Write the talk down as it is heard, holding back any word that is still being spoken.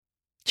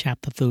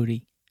chapter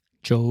 30.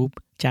 Job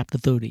chapter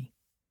 30.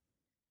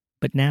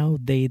 But now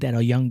they that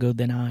are younger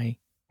than I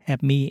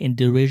have me in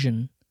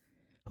derision,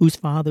 whose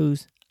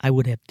fathers I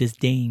would have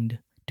disdained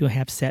to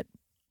have set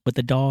with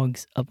the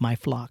dogs of my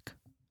flock.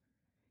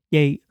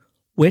 Yea,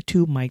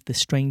 whereto might the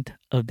strength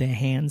of their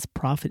hands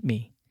profit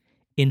me,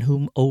 in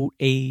whom old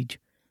age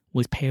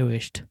was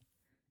perished?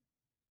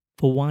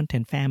 For want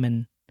and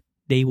famine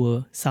they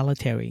were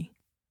solitary,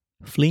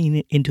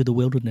 fleeing into the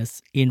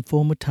wilderness, in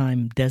former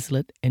time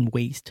desolate and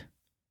waste,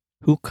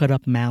 who cut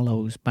up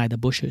mallows by the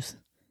bushes,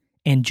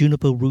 and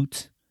juniper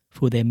roots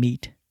for their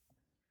meat.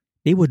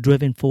 They were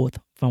driven forth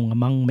from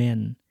among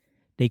men,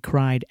 they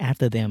cried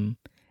after them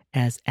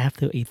as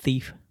after a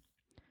thief,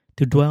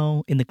 to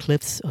dwell in the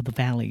cliffs of the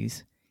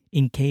valleys,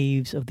 in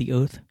caves of the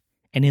earth,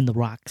 and in the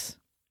rocks.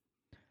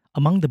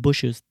 Among the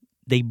bushes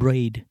they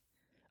brayed,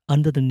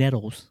 under the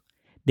nettles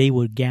they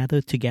were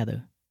gathered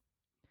together.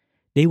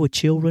 They were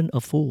children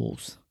of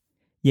fools,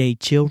 yea,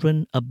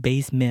 children of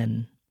base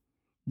men.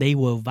 They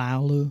were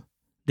viler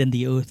than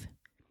the earth,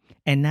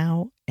 and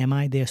now am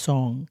I their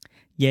song,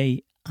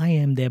 yea, I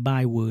am their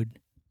byword.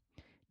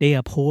 They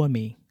abhor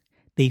me,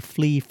 they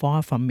flee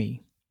far from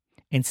me,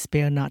 and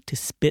spare not to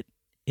spit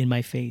in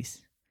my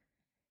face.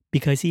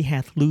 Because he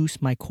hath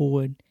loosed my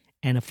cord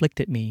and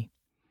afflicted me,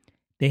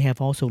 they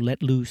have also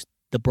let loose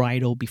the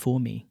bridle before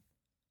me.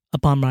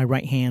 Upon my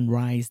right hand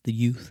rise the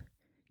youth,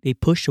 they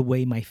push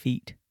away my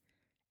feet,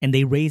 and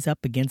they raise up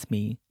against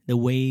me the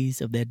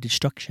ways of their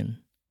destruction.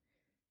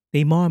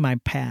 They mar my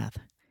path,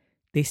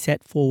 they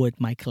set forward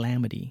my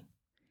calamity.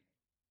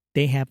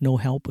 They have no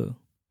helper.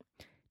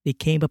 They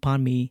came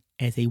upon me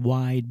as a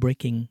wide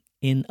breaking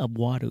in of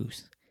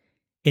waters.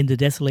 In the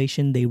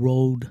desolation they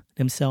rolled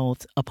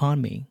themselves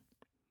upon me.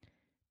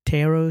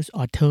 Terrors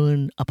are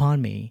turned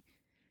upon me,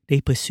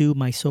 they pursue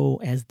my soul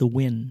as the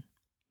wind.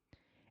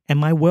 And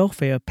my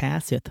welfare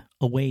passeth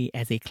away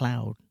as a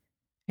cloud,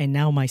 and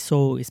now my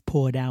soul is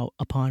poured out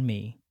upon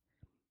me.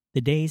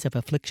 The days of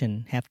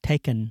affliction have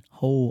taken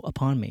hold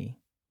upon me.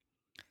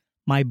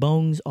 My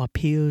bones are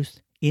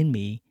pierced in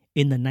me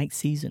in the night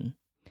season,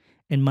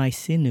 and my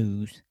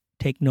sinews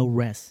take no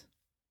rest.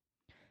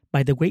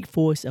 By the great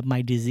force of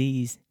my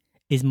disease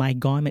is my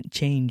garment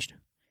changed.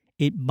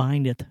 It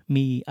bindeth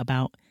me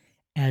about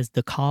as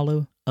the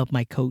collar of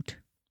my coat.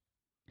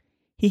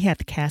 He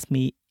hath cast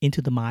me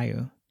into the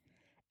mire,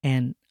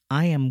 and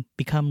I am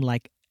become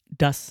like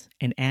dust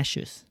and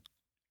ashes.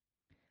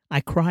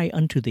 I cry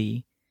unto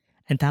thee,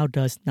 and thou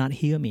dost not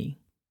hear me.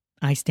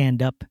 I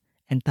stand up,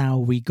 and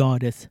thou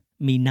regardest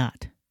me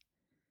not.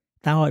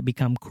 Thou art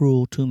become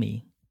cruel to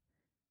me.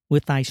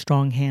 With thy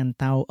strong hand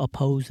thou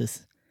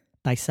opposest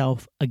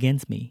thyself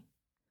against me.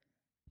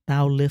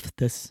 Thou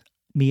liftest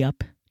me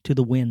up to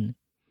the wind.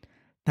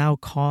 Thou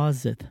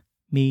causest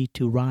me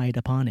to ride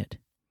upon it,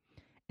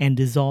 and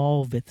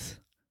dissolvest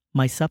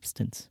my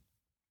substance.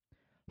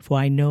 For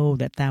I know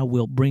that thou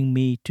wilt bring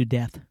me to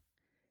death,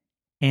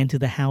 and to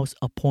the house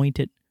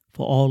appointed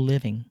for all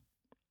living.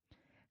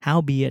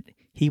 Howbeit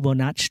he will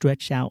not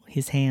stretch out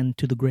his hand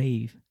to the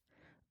grave,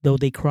 though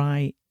they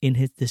cry in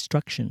his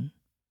destruction.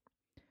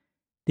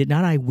 Did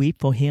not I weep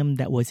for him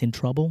that was in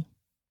trouble?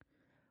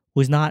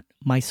 Was not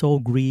my soul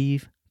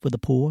grieved for the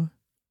poor?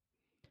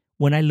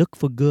 When I looked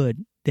for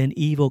good, then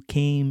evil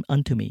came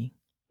unto me.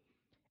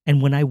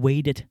 And when I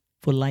waited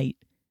for light,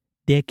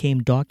 there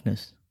came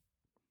darkness.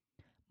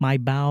 My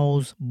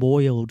bowels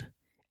boiled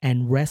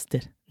and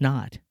rested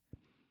not.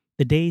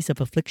 The days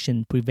of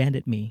affliction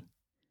prevented me.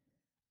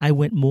 I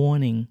went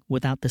mourning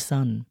without the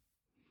sun.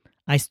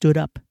 I stood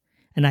up,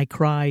 and I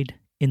cried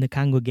in the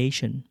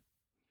congregation.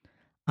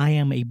 I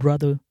am a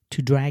brother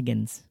to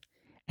dragons,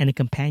 and a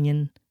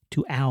companion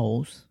to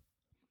owls.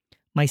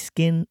 My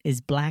skin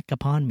is black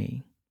upon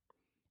me,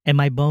 and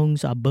my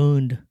bones are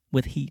burned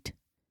with heat.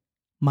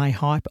 My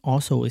harp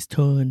also is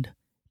turned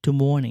to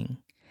mourning,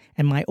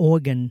 and my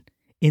organ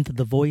into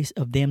the voice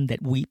of them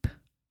that weep.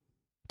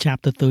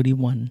 Chapter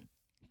 31.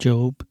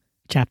 Job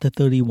chapter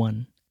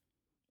 31.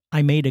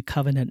 I made a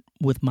covenant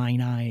with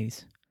mine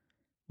eyes.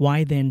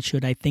 Why then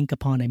should I think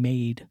upon a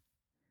maid?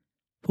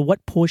 For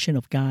what portion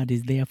of God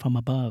is there from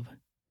above?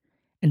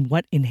 And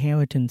what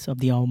inheritance of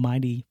the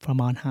Almighty from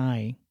on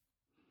high?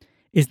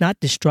 Is not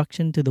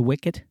destruction to the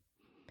wicked,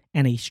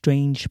 and a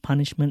strange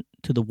punishment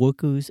to the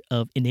workers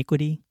of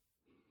iniquity?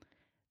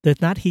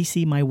 Doth not he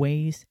see my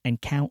ways, and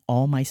count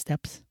all my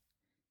steps?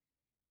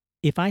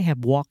 If I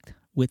have walked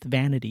with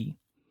vanity,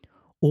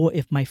 or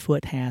if my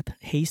foot hath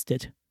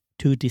hasted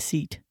to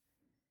deceit,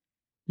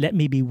 let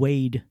me be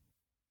weighed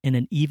in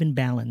an even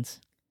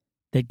balance,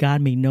 that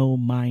God may know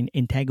mine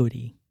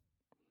integrity.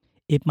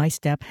 If my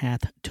step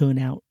hath turned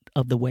out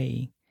of the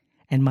way,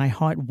 and my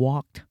heart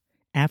walked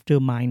after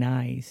mine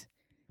eyes,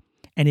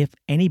 and if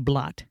any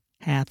blot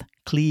hath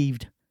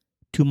cleaved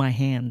to my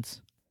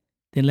hands,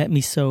 then let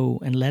me sow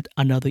and let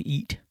another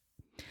eat.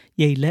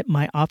 Yea, let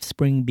my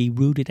offspring be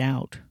rooted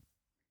out.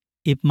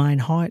 If mine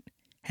heart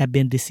have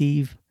been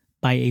deceived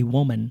by a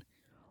woman,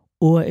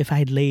 or if I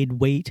had laid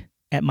wait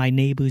at my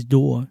neighbor's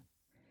door,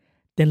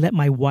 then let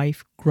my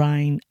wife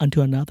grind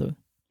unto another,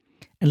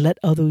 and let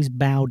others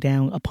bow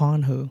down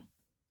upon her.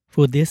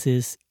 For this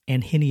is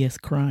an heinous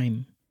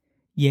crime.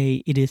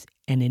 Yea, it is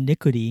an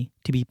iniquity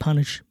to be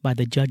punished by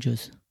the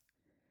judges.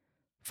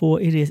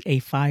 For it is a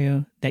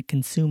fire that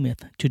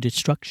consumeth to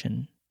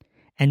destruction,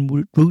 and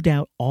would root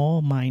out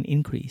all mine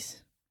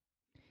increase.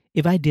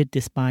 If I did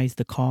despise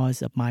the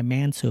cause of my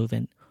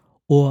manservant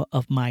or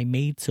of my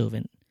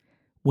maidservant,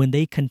 when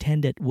they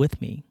contended with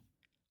me,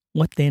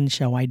 what then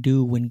shall I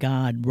do when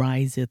God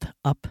riseth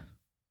up?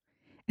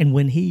 And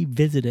when he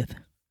visiteth,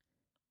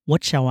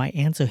 what shall I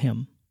answer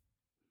him?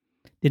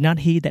 Did not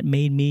he that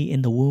made me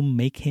in the womb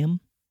make him?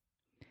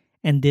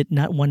 And did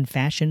not one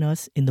fashion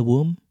us in the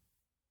womb?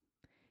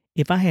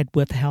 If I had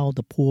withheld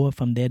the poor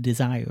from their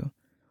desire,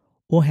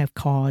 or have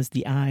caused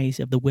the eyes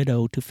of the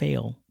widow to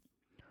fail,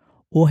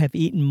 or have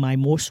eaten my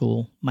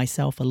morsel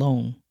myself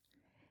alone,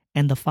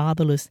 and the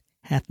fatherless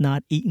hath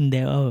not eaten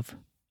thereof.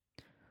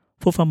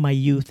 For from my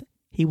youth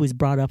he was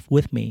brought up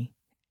with me,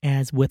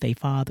 as with a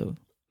father,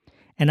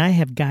 and I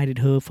have guided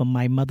her from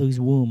my mother's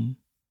womb.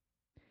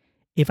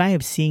 If I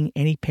have seen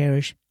any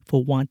perish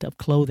for want of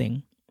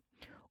clothing,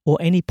 or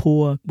any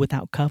poor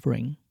without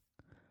covering,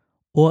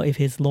 or if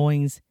his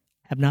loins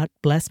have not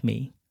blessed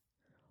me,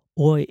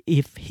 or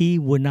if he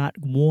were not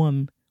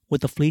warm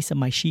with the fleece of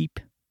my sheep,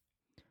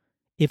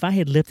 if I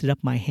had lifted up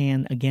my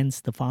hand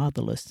against the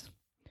fatherless,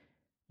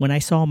 when I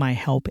saw my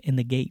help in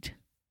the gate,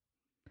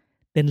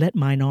 then let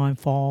mine arm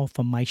fall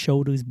from my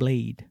shoulder's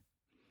blade,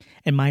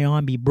 and my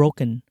arm be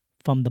broken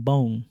from the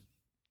bone.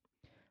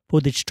 For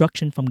the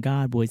destruction from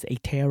God was a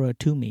terror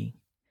to me,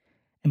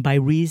 and by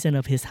reason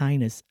of his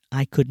highness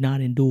I could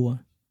not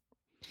endure.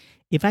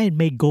 If I had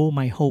made gold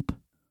my hope,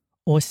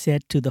 or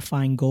said to the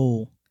fine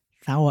gold,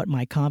 Thou art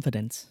my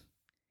confidence,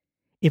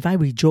 if I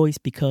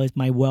rejoiced because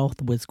my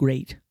wealth was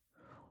great,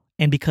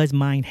 and because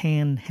mine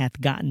hand hath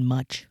gotten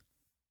much,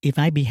 if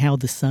I beheld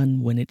the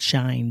sun when it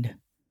shined,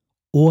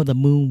 or the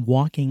moon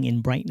walking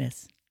in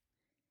brightness,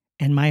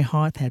 and my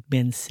heart hath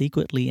been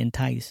secretly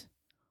enticed,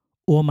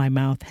 or my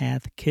mouth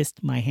hath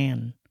kissed my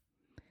hand,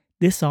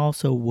 this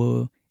also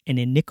were an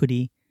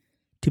iniquity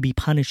to be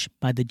punished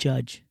by the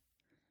judge,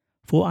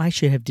 for I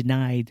should have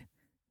denied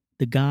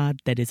the God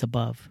that is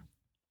above.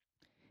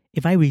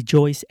 If I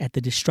rejoice at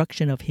the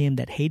destruction of him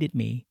that hated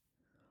me,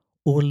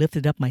 or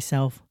lifted up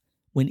myself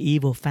when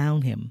evil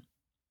found him,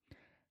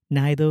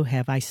 neither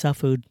have I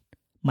suffered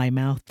my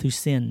mouth to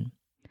sin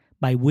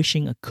by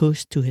wishing a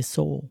curse to his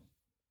soul.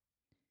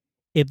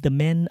 If the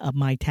men of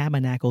my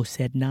tabernacle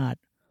said not,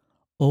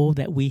 Oh,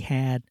 that we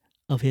had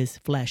of his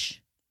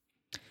flesh,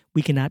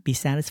 we cannot be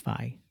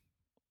satisfied.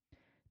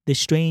 The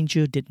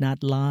stranger did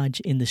not lodge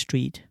in the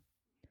street,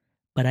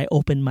 but I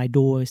opened my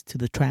doors to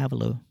the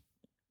traveler.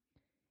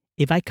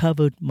 If I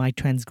covered my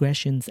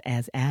transgressions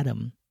as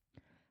Adam,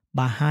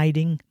 by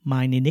hiding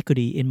mine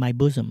iniquity in my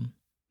bosom,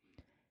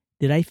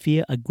 did I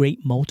fear a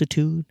great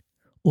multitude,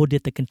 or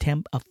did the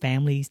contempt of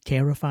families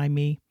terrify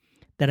me,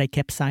 that I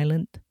kept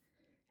silent,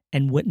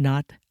 and went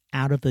not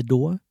out of the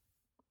door?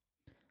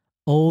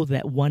 Oh,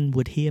 that one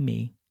would hear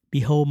me.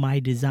 Behold, my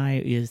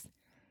desire is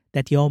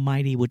that the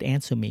Almighty would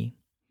answer me,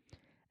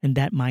 and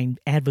that mine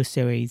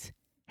adversaries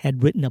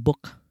had written a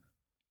book.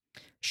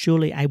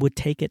 Surely I would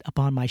take it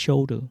upon my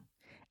shoulder,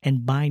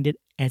 and bind it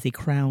as a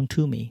crown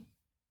to me.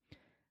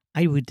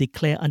 I would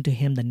declare unto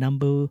him the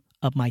number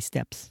of my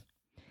steps.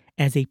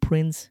 As a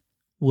prince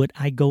would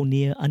I go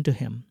near unto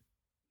him.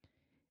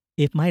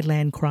 If my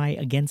land cry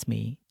against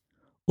me,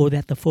 or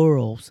that the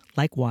furrows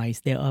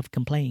likewise thereof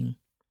complain,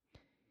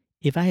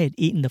 if I had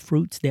eaten the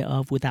fruits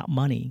thereof without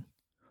money,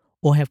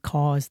 or have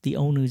caused the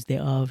owners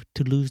thereof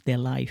to lose their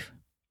life,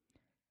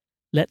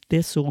 let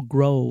thistle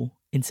grow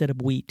instead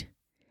of wheat,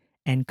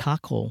 and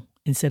cockle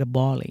instead of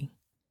barley.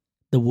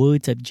 The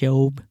words of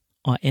Job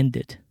are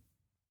ended.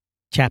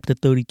 Chapter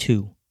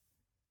 32.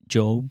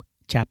 Job,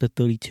 chapter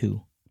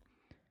 32.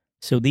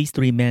 So these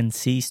three men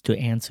ceased to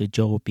answer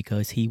Job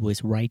because he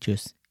was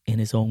righteous in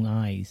his own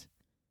eyes.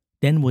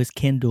 Then was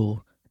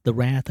kindled the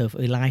wrath of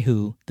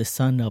Elihu, the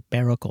son of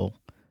Barachel,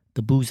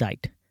 the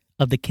Buzite,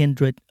 of the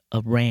kindred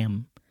of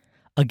Ram.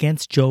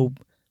 Against Job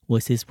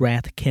was his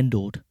wrath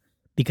kindled,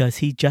 because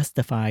he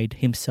justified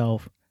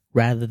himself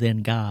rather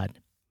than God.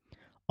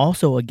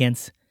 Also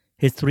against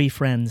his three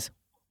friends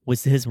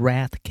was his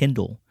wrath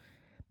kindled,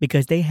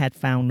 because they had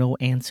found no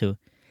answer,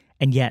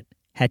 and yet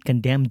had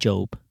condemned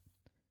Job.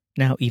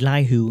 Now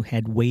Elihu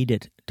had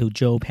waited till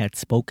Job had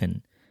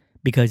spoken,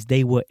 because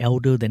they were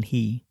elder than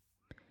he.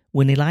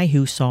 When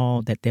Elihu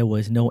saw that there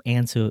was no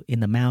answer in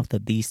the mouth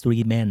of these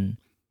three men,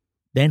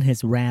 then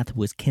his wrath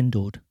was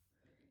kindled.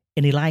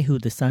 And Elihu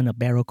the son of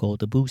Barachel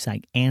the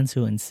Buzite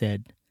answered and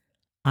said,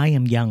 I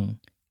am young,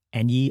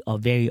 and ye are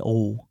very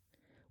old.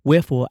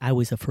 Wherefore I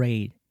was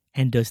afraid,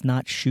 and does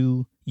not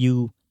shew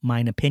you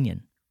mine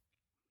opinion.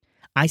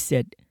 I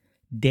said,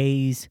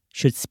 days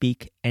should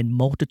speak, and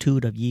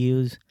multitude of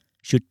years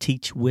should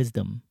teach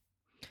wisdom.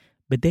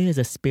 But there is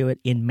a spirit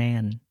in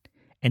man,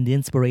 and the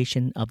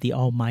inspiration of the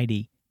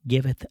Almighty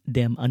giveth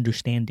them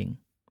understanding.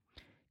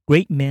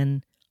 Great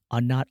men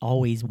are not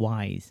always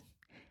wise,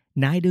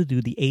 neither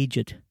do the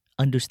aged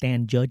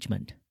understand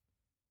judgment.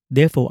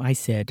 Therefore I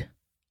said,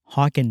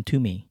 Hearken to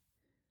me.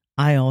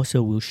 I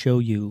also will show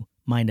you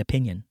mine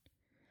opinion.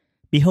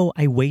 Behold,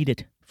 I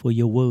waited for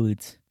your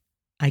words.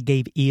 I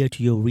gave ear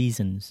to your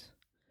reasons,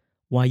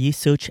 while ye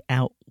search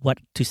out what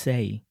to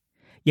say.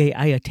 Yea,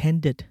 I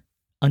attended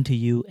unto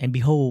you, and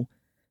behold,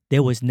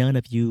 there was none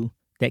of you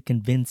that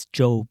convinced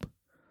Job,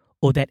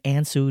 or that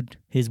answered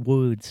his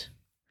words.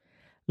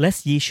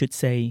 Lest ye should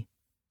say,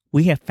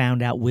 We have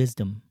found out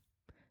wisdom.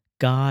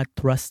 God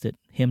thrusted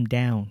him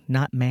down,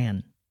 not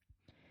man.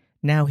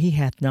 Now he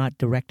hath not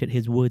directed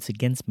his words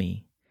against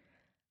me,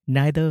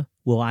 neither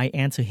will I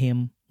answer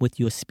him with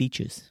your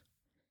speeches.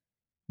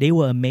 They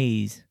were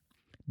amazed,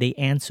 they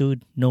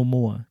answered no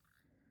more.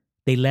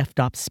 They left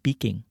off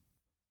speaking,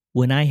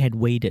 when I had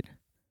waited,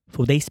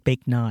 for they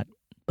spake not,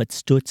 but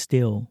stood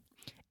still,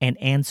 and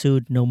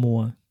answered no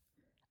more.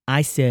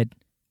 I said,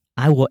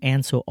 I will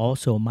answer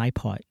also my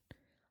part.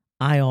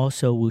 I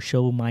also will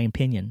show my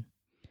opinion.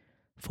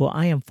 For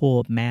I am full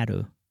of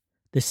matter,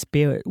 the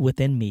spirit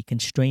within me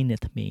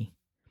constraineth me.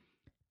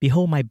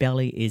 Behold, my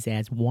belly is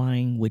as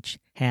wine which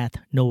hath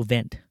no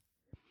vent.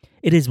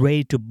 It is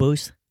ready to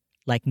burst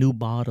like new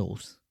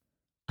bottles.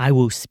 I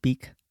will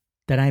speak,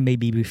 that I may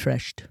be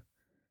refreshed.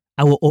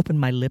 I will open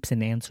my lips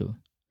and answer.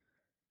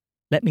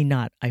 Let me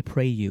not, I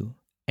pray you,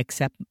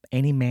 accept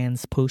any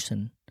man's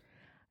person,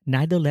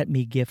 neither let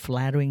me give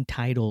flattering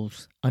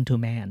titles unto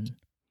man.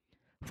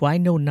 For I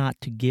know not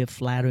to give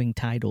flattering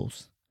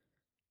titles.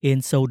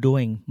 In so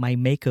doing, my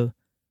Maker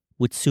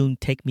would soon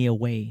take me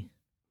away.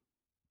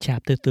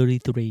 Chapter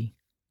 33.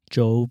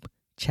 Job,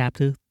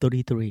 chapter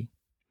 33.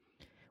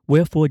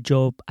 Wherefore,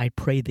 Job, I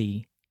pray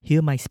thee,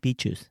 hear my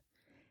speeches,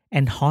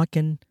 and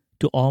hearken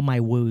to all my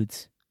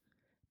words.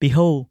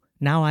 Behold,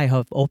 now I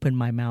have opened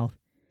my mouth,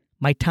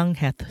 my tongue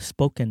hath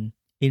spoken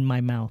in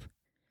my mouth.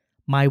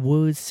 My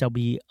words shall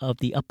be of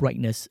the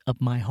uprightness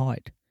of my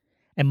heart,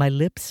 and my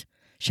lips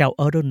shall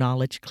utter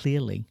knowledge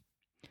clearly.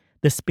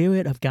 The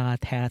Spirit of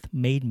God hath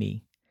made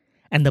me,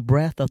 and the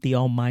breath of the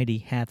Almighty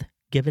hath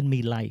given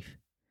me life.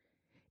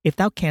 If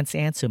thou canst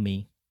answer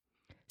me,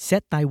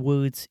 set thy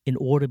words in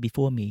order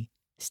before me,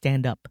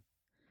 stand up.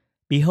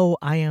 Behold,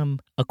 I am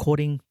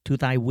according to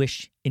thy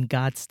wish in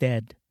God's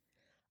stead.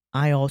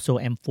 I also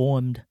am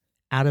formed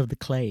out of the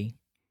clay.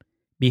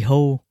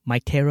 Behold, my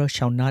terror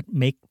shall not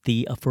make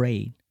thee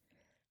afraid,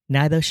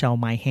 neither shall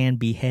my hand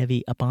be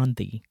heavy upon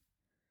thee.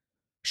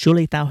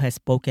 Surely thou hast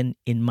spoken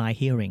in my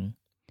hearing,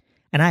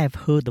 and I have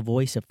heard the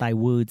voice of thy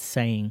words,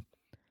 saying,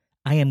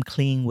 I am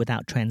clean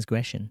without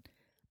transgression,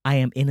 I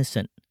am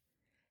innocent,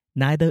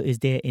 neither is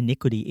there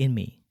iniquity in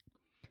me.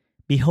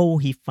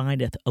 Behold, he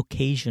findeth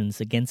occasions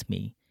against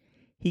me,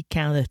 he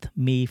counteth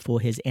me for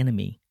his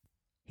enemy.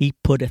 He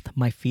putteth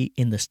my feet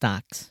in the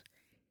stocks,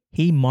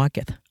 he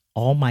marketh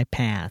all my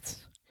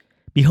paths.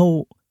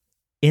 Behold,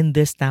 in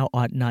this thou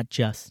art not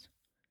just.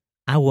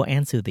 I will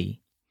answer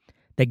thee,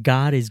 that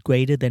God is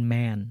greater than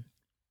man.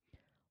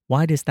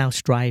 Why dost thou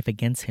strive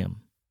against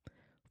him?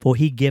 For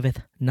he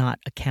giveth not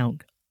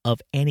account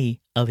of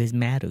any of his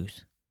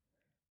matters.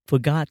 For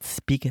God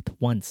speaketh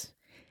once,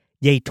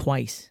 yea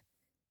twice,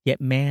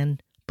 yet man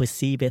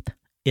perceiveth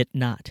it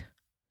not.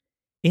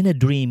 In a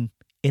dream,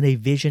 in a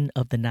vision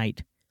of the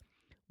night,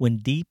 when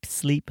deep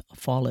sleep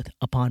falleth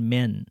upon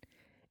men,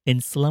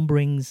 in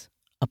slumberings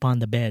upon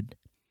the bed,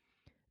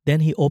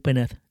 then he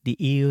openeth the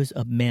ears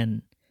of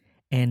men,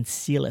 and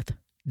sealeth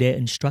their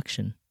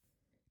instruction,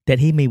 that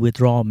he may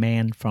withdraw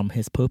man from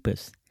his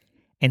purpose,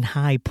 and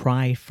hide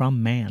pride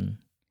from man.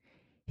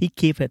 He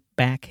keepeth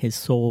back his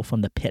soul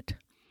from the pit,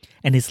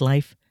 and his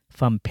life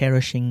from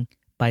perishing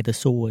by the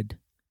sword.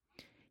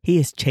 He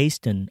is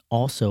chastened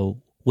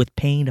also with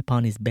pain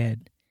upon his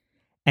bed,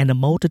 and a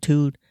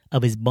multitude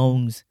of his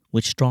bones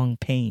with strong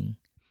pain,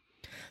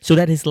 so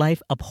that his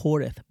life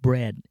abhorreth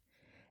bread,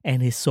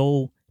 and his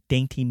soul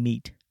dainty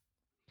meat.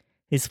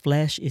 His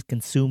flesh is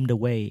consumed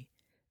away,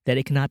 that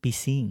it cannot be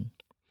seen,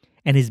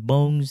 and his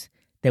bones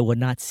that were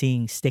not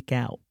seen stick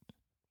out.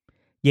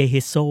 Yea,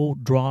 his soul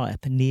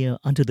draweth near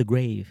unto the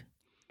grave,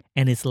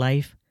 and his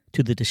life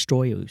to the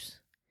destroyers.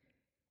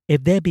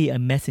 If there be a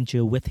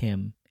messenger with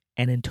him,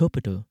 an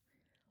interpreter,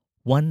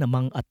 one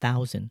among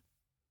 1,000,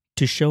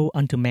 to show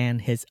unto man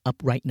his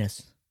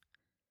uprightness,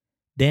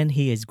 then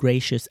he is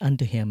gracious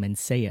unto him, and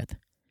saith,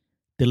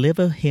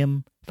 Deliver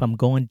him from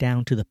going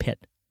down to the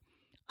pit.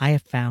 I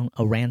have found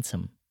a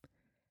ransom.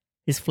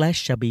 His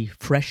flesh shall be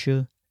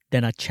fresher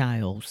than a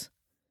child's.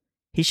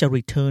 He shall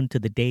return to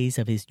the days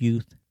of his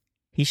youth.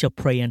 He shall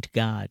pray unto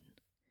God,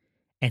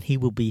 and he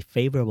will be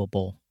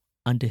favorable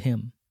unto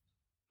him.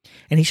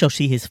 And he shall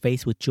see his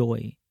face with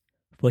joy,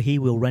 for he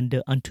will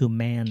render unto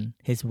man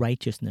his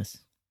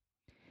righteousness.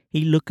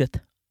 He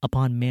looketh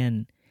upon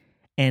men,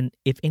 and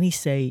if any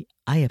say,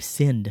 I have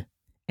sinned,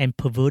 and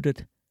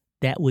perverted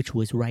that which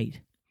was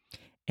right,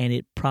 and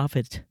it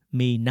profit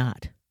me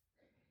not,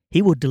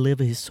 he will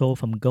deliver his soul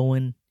from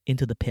going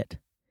into the pit,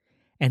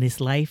 and his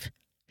life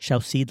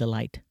shall see the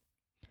light.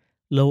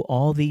 Lo,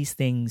 all these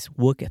things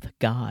worketh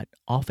God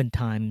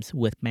oftentimes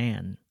with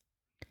man,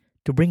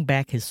 to bring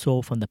back his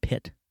soul from the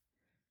pit,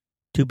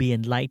 to be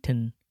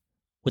enlightened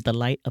with the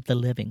light of the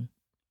living.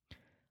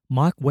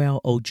 Mark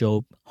well, O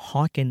Job,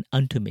 hearken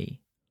unto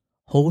me.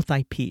 Hold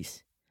thy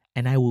peace,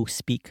 and I will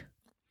speak.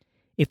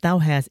 If thou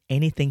hast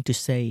anything to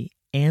say,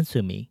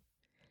 answer me.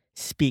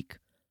 Speak,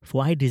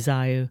 for I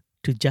desire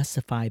to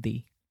justify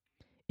thee.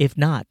 If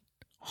not,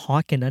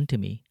 hearken unto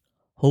me.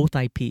 Hold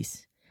thy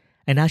peace,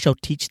 and I shall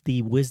teach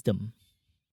thee wisdom.